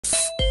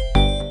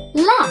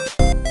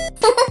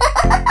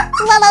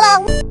L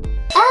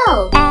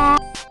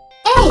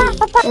A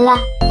la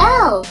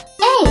L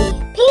A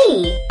P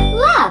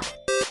lap.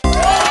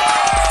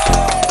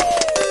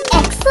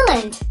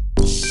 Excellent.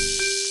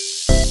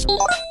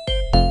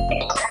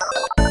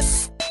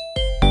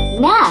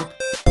 Nap.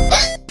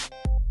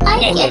 I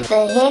get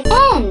the hit.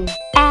 N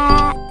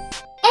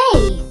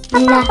A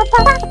nap.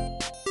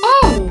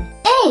 N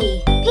A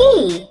P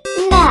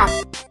nap.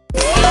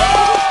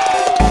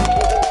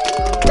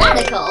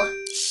 Radical.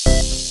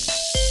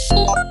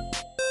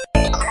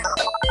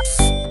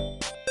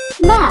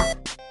 Map.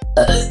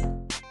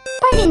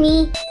 Pardon me.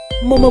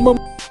 M A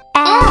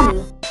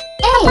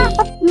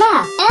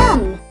map. M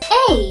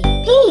A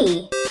P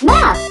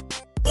map.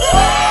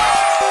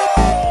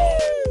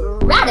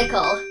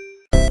 Radical.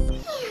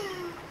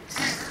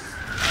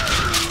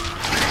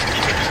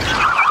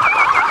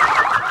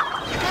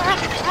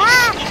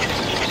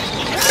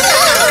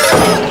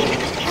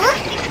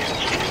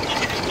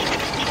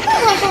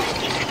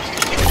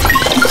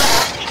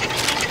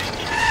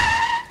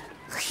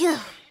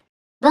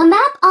 The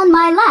map on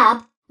my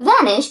lap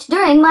vanished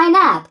during my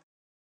nap.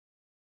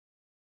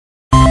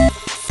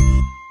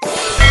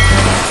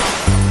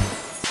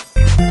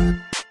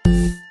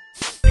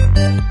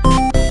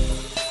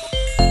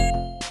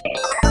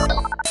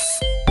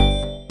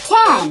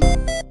 Ten.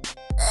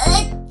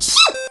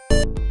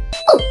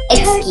 Oh,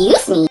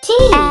 excuse me. T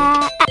A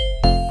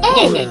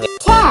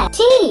ten. T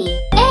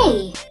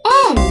A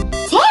N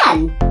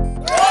 10.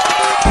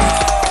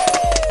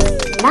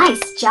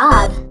 Nice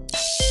job.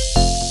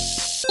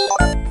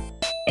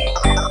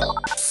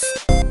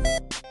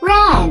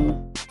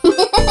 Ran.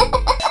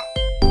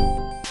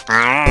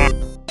 R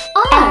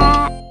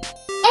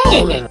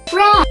A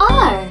ran.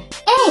 R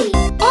A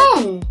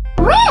N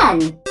ran.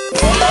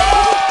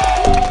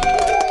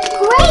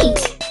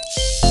 Great.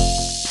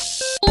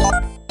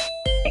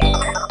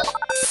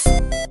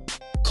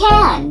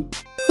 Can.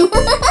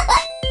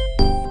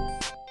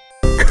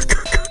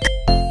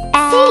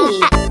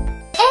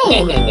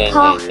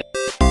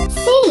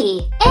 C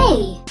A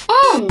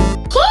N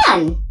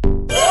can.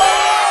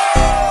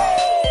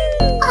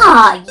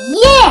 Aw,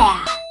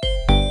 yeah!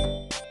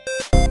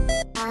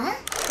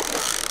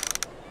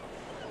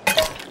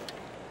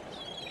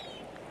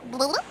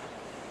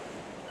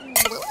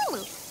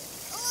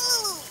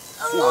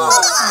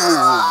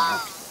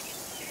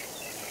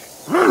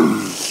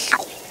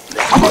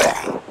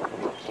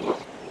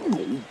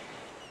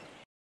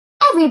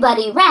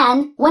 Everybody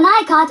ran when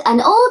I caught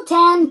an old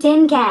tan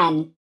tin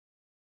can.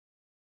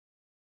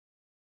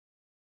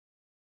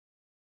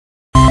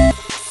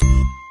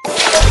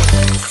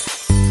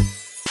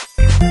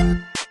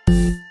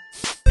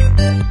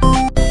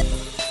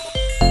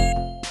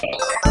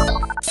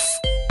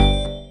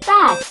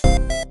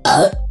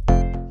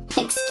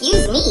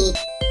 Excuse me.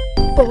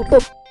 B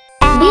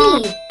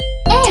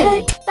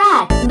A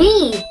bat. B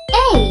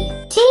A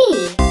T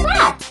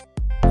bat.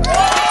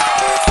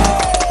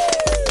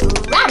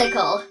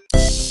 Radical.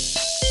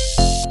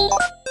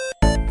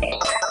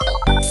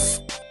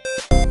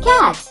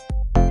 Cat.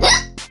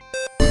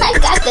 I've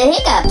got the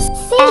hiccups.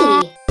 C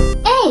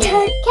A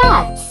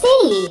cat. C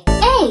A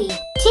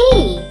T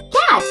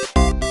cat.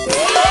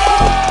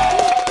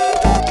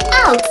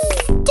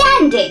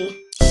 Outstanding.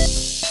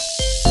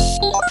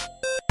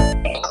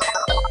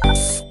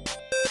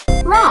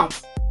 Rat.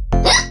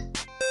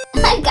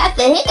 I've got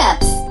the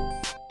hiccups.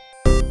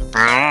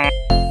 R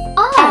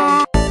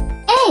A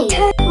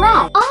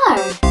rat. R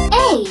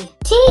A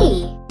T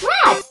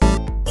rat.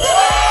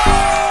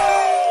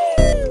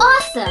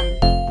 Awesome.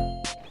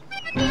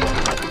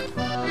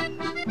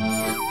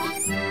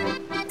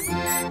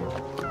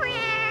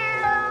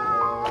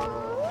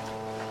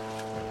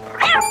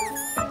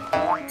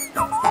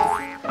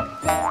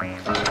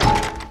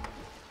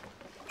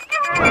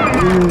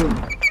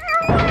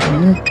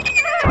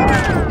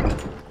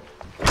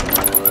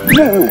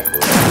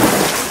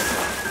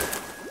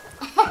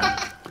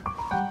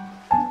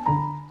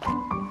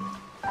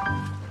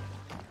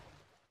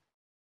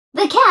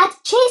 The cat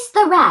chased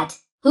the rat,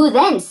 who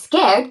then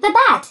scared the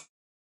bat.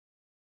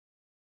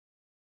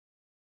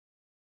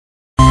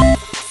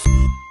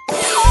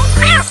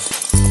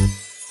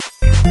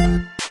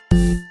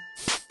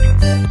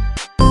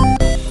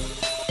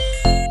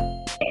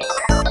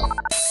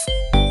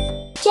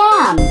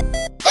 Jam.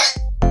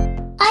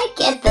 I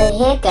get the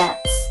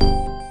hiccups.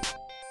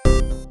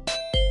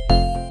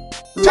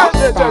 Let's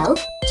spell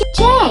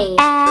J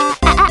A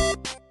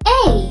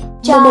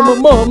jam.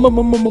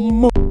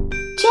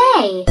 J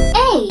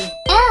A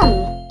M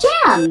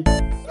jam.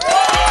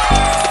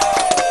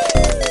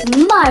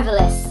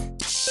 Marvelous.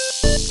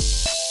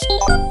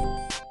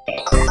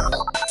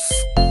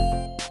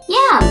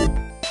 Yum.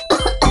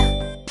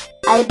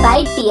 I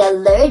might be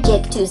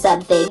allergic to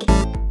something.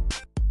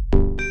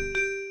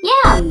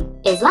 Yum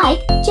is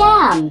like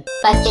jam,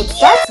 but it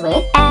starts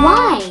with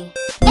Y.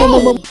 A.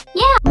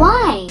 Yeah.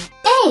 Y.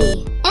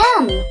 A.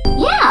 M.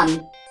 Yum.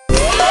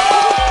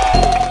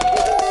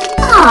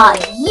 Aw,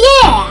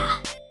 yeah!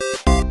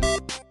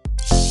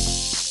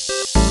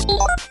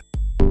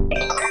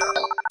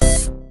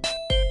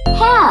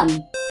 Ham.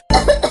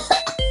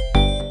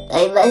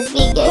 must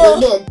be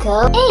getting a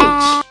code.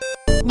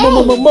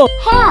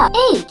 Ham.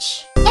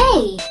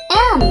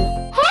 H-A-M.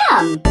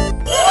 Ham.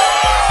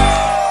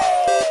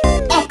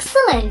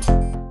 Excellent.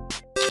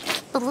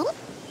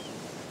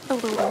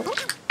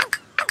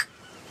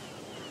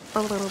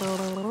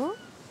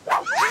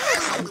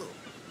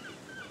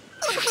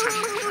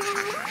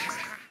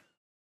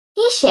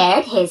 He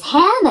shared his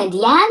ham and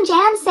yam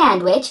jam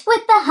sandwich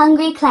with the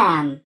hungry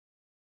clam.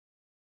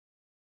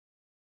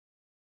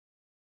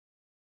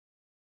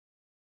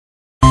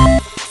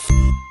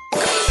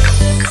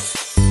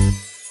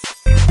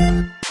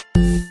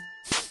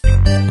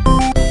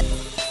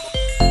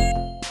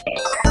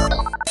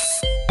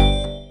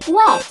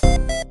 Wet.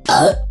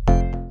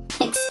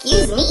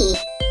 Excuse me.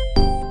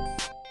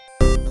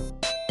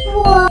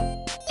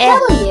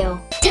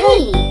 W-E-W-E-T.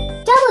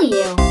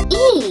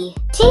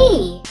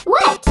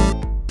 Wet.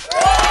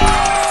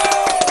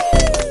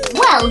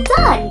 Well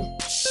done.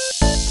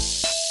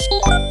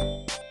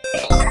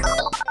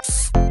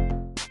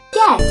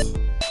 Get.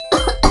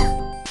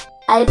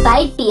 I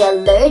might be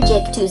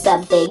allergic to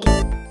something.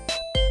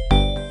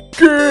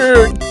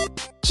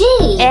 G.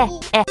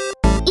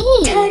 E.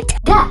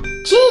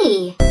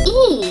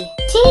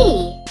 G-E-T.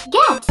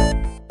 Get.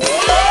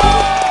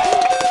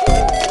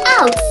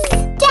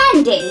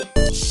 Outstanding.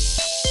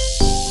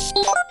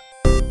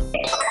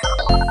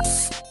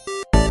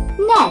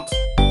 Net.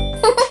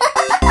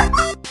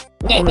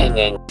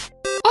 N-E.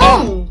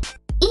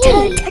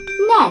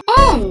 Net.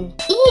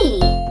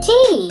 N-E-T.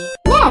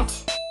 Net.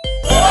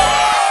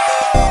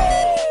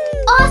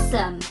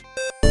 Awesome.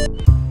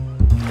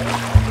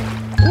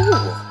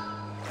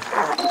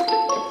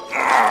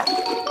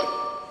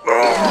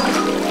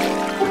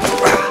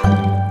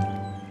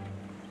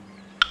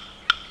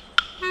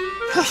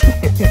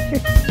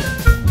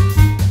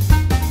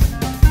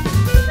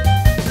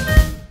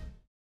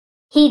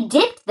 He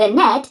dipped the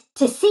net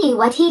to see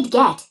what he'd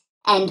get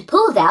and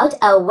pulled out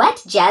a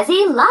wet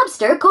jazzy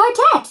lobster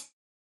quartet.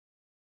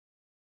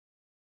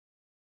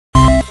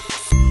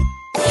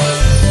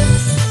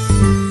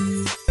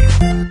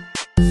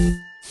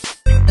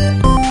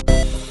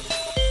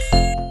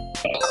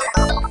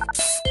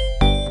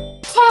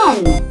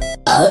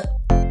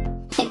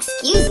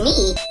 Excuse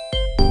me.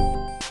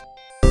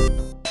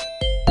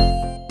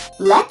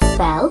 Let's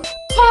spell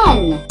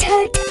 10.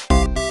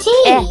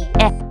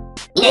 T-E-10.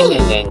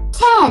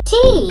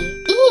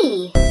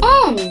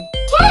 T-E-N.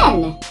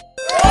 10.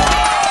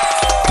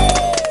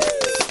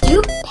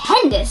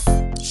 Stupendous.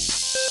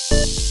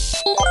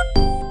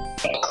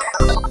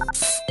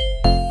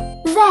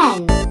 Zen.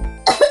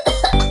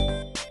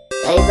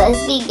 I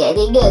must be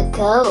getting a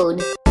code.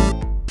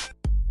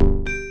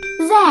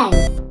 Zen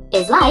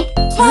is like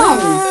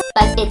 10,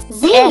 but it's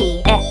Z.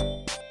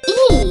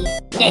 E.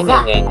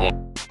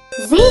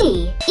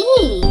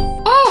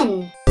 Z-E-N.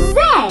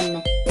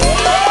 Zen.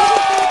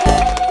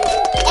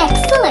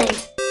 Excellent.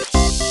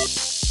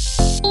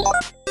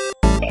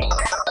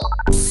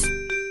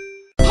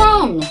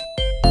 Pen.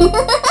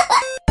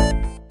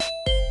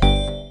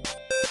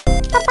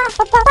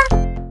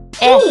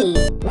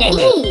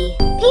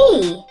 P-E-P-E-N.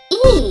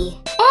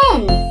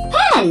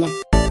 Pen.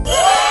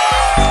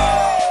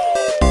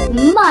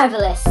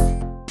 Marvelous.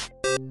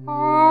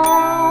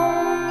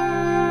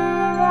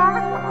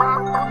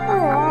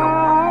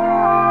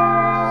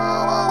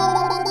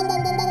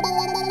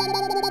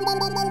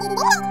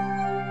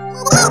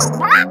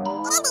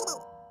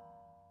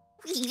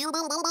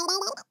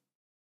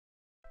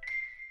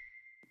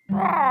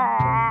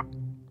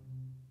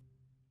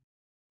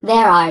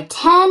 There are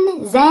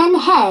 10 Zen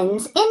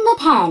hens in the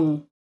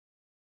pen.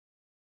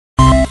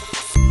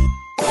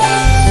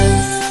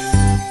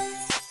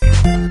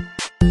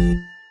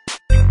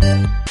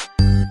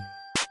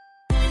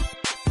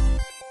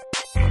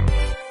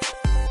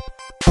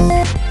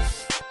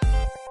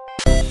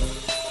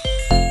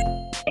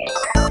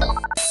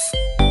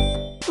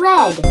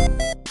 Red.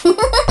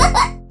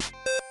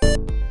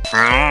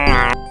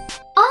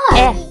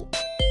 R.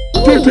 E.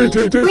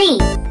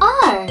 Green.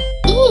 R.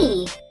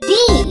 E. D.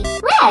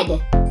 Red.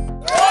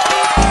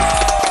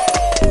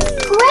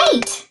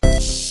 Great.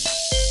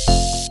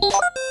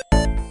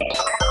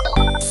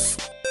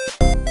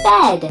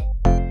 Bed.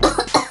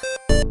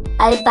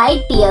 I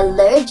might be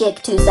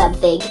allergic to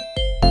something.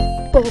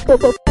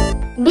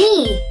 B.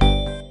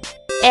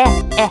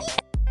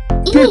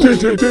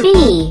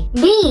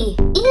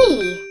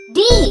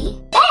 E.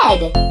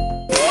 Bed.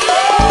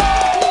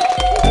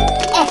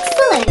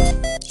 Excellent.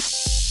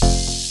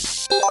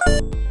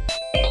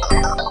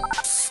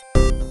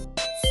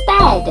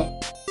 Sped.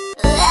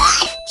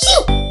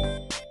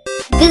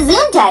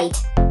 Gesundheit.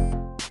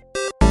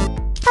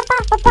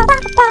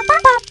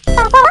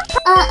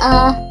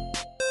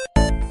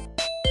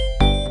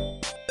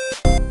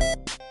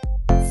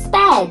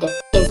 Sped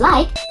is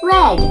like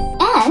red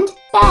and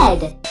bed,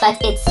 but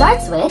it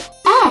starts with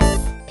S.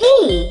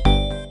 P.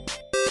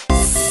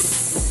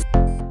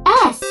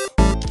 S.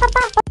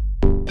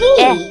 P.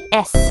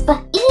 Sp.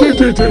 E.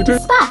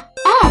 Spa.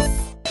 S.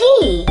 P.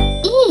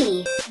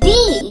 E. D.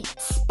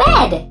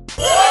 Sped.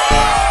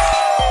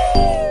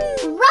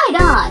 Right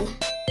on.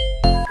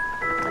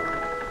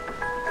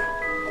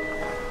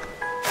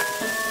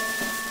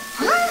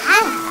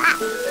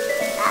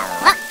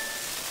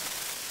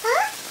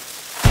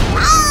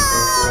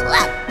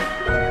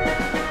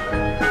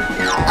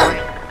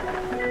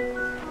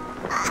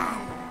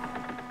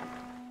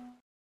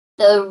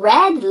 A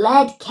red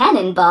lead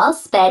cannonball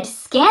sped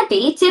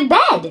Scampy to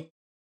bed.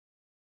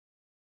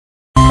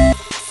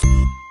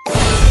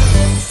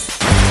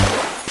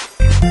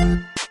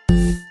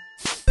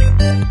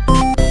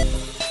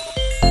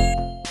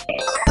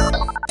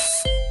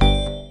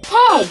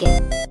 Peg.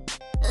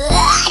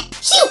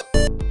 Achoo!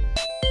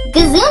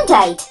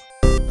 Gesundheit.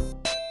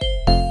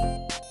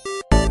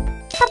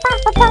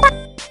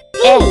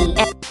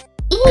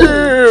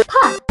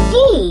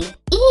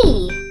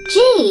 P-E-G.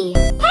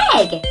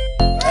 Peg.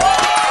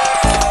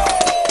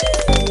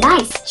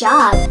 Nice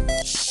job.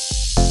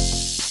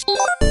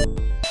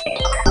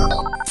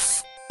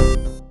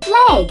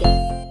 Leg.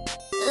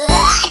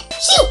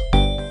 Achoo!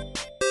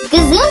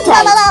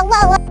 Gesundheit.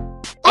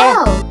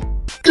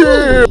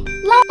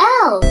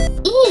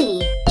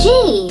 L-E-G.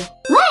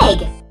 Leg.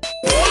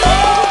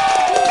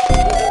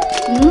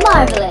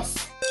 Marvelous.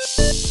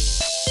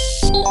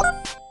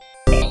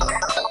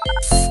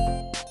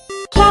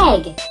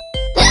 Keg.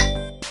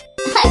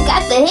 I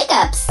got the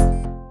hiccups.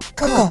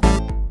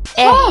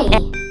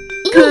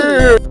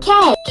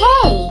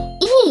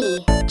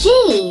 K-E-G.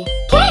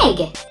 Keg.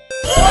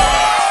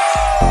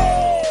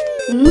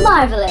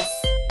 Marvelous.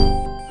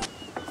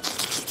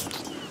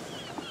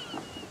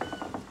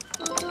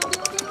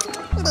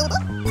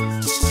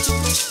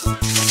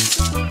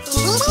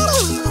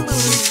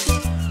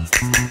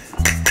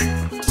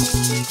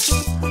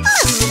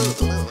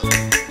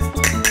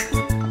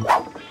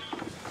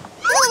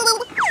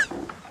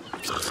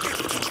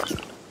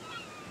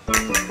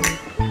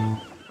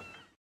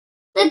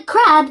 The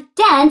crab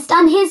danced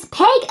on his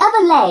peg of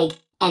a leg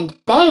and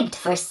begged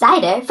for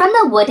cider from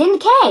the wooden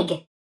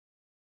keg.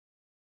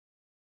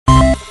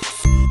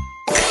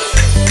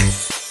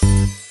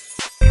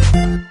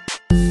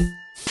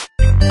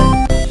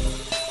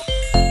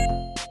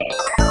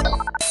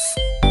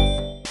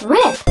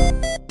 Rip.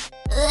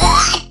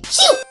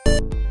 Achoo!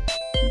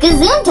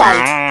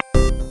 Gesundheit.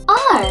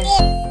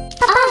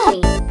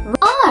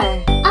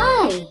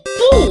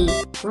 R-I-P.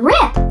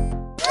 Rip.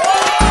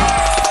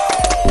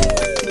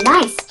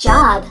 Nice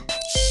job.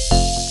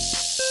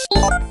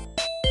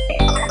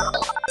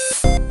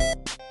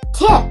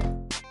 Tip.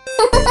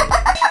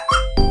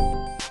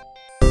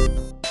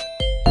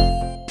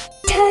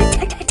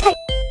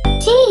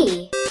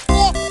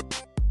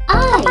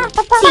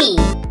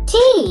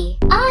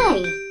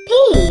 T-I-P.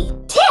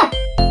 Tip.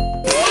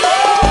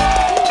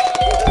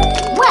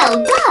 Well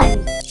done.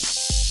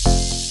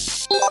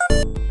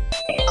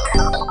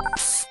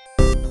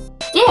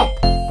 Dip.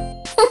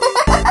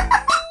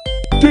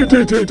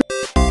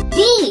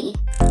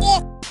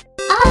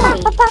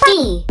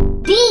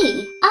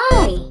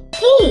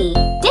 D-I-P.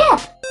 Dip.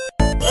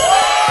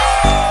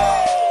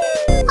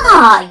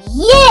 Aw,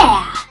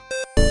 yeah!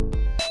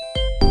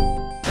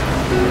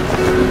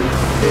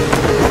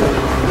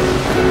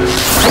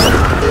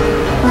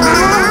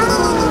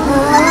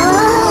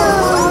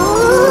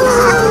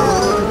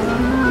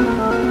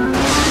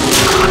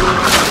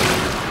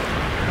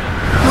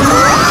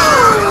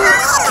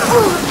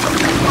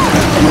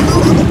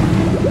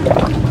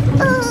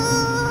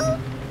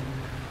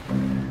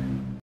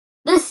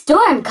 The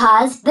storm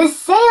caused the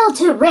sail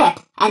to rip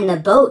and the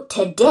boat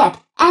to dip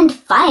and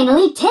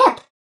finally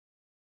tip.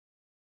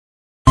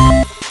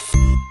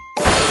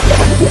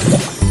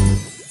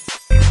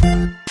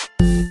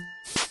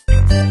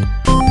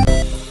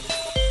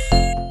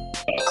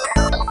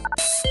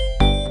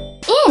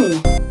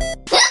 In.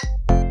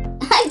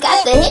 I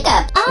got the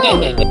hiccup.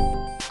 I-N.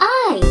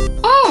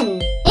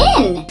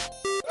 In.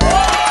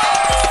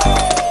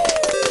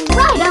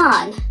 Right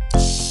on.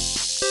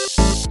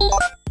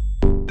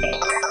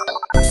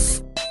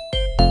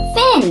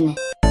 Fin.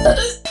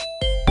 F-I-V-F-I-N.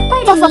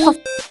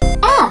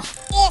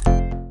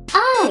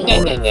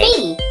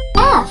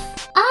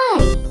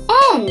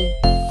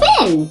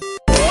 Fin.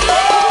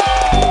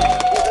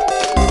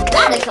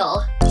 Radical.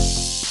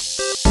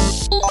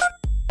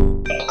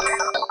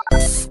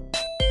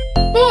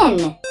 Fin.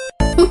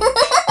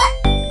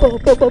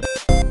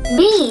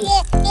 B-I-B-I-N.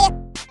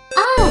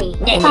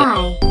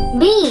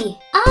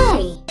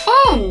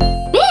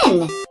 Bin.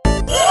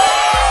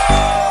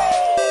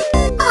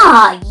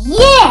 Aw,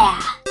 yeah!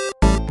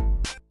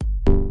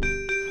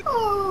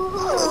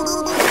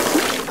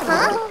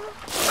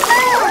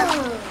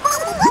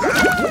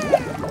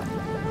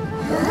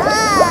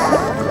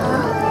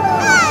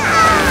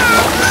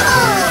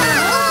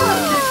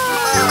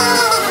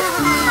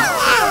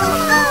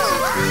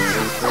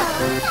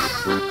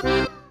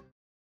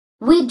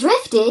 We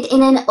drifted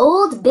in an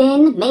old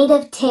bin made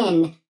of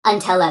tin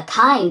until a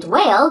kind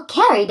whale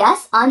carried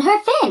us on her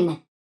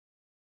fin.